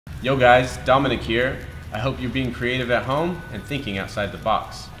Yo guys, Dominic here. I hope you're being creative at home and thinking outside the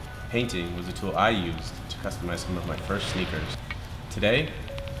box. Painting was a tool I used to customize some of my first sneakers. Today,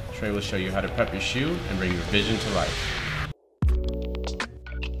 Trey will show you how to prep your shoe and bring your vision to life.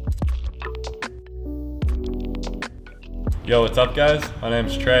 Yo, what's up guys? My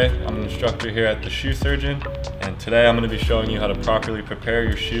name's Trey. I'm an instructor here at the Shoe Surgeon, and today I'm going to be showing you how to properly prepare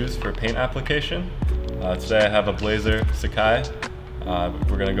your shoes for paint application. Today I have a Blazer Sakai.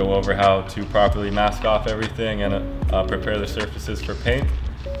 We're going to go over how to properly mask off everything and prepare the surfaces for paint.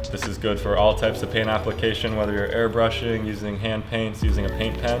 This is good for all types of paint application, whether you're airbrushing, using hand paints, using a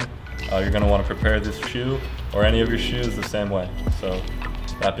paint pen. You're going to want to prepare this shoe or any of your shoes the same way. So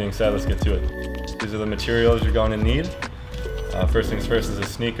that being said, let's get to it. These are the materials you're going to need. First things first is a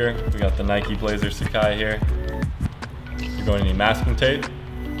sneaker. We got the Nike Blazer Sakai here. You're going to need masking tape.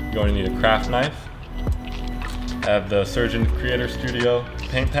 You're going to need a craft knife. I have the Surgeon Creator Studio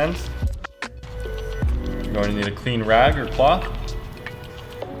paint pens. You're going to need a clean rag or cloth.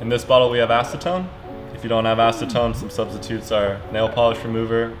 In this bottle we have acetone. If you don't have acetone, some substitutes are nail polish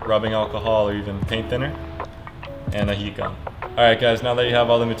remover, rubbing alcohol, or even paint thinner, and a heat gun. Alright guys, now that you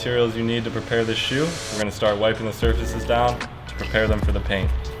have all the materials you need to prepare this shoe, we're going to start wiping the surfaces down to prepare them for the paint.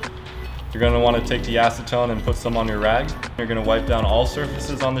 You're going to want to take the acetone and put some on your rag. You're going to wipe down all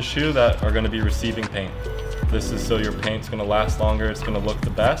surfaces on the shoe that are going to be receiving paint. This is so your paint's going to last longer, it's going to look the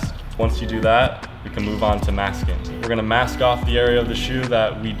best. Once you do that, we can move on to masking. We're going to mask off the area of the shoe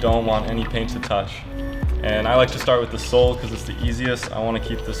that we don't want any paint to touch. And I like to start with the sole because it's the easiest. I want to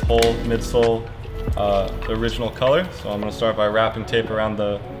keep this whole midsole the original color. So I'm going to start by wrapping tape around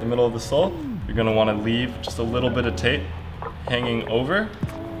the middle of the sole. You're going to want to leave just a little bit of tape hanging over,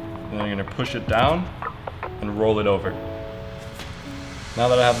 and then you're going to push it down and roll it over. Now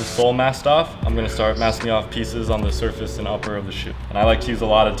that I have the sole masked off, I'm going to start masking off pieces on the surface and upper of the shoe. And I like to use a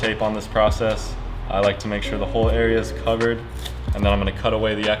lot of tape on this process. I like to make sure the whole area is covered, and then I'm going to cut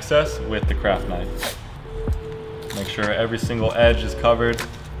away the excess with the craft knife. Make sure every single edge is covered.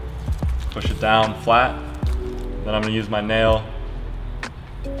 Push it down flat. Then I'm going to use my nail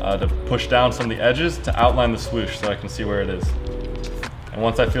to push down some of the edges to outline the swoosh so I can see where it is. And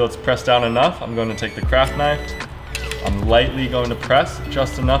once I feel it's pressed down enough, I'm going to take the craft knife. I'm lightly going to press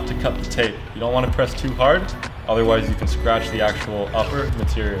just enough to cut the tape. You don't want to press too hard, otherwise you can scratch the actual upper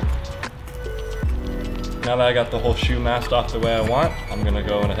material. Now that I got the whole shoe masked off the way I want, I'm going to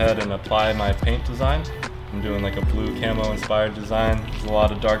go ahead and apply my paint design. I'm doing like a blue camo inspired design. There's a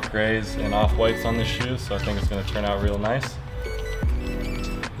lot of dark grays and off-whites on this shoe, so I think it's going to turn out real nice.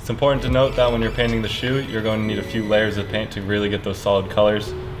 It's important to note that when you're painting the shoe, you're going to need a few layers of paint to really get those solid colors.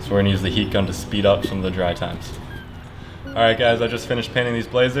 So we're going to use the heat gun to speed up some of the dry times. Alright guys, I just finished painting these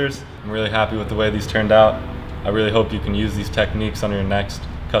blazers. I'm really happy with the way these turned out. I really hope you can use these techniques on your next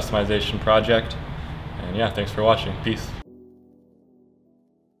customization project. And yeah, thanks for watching. Peace.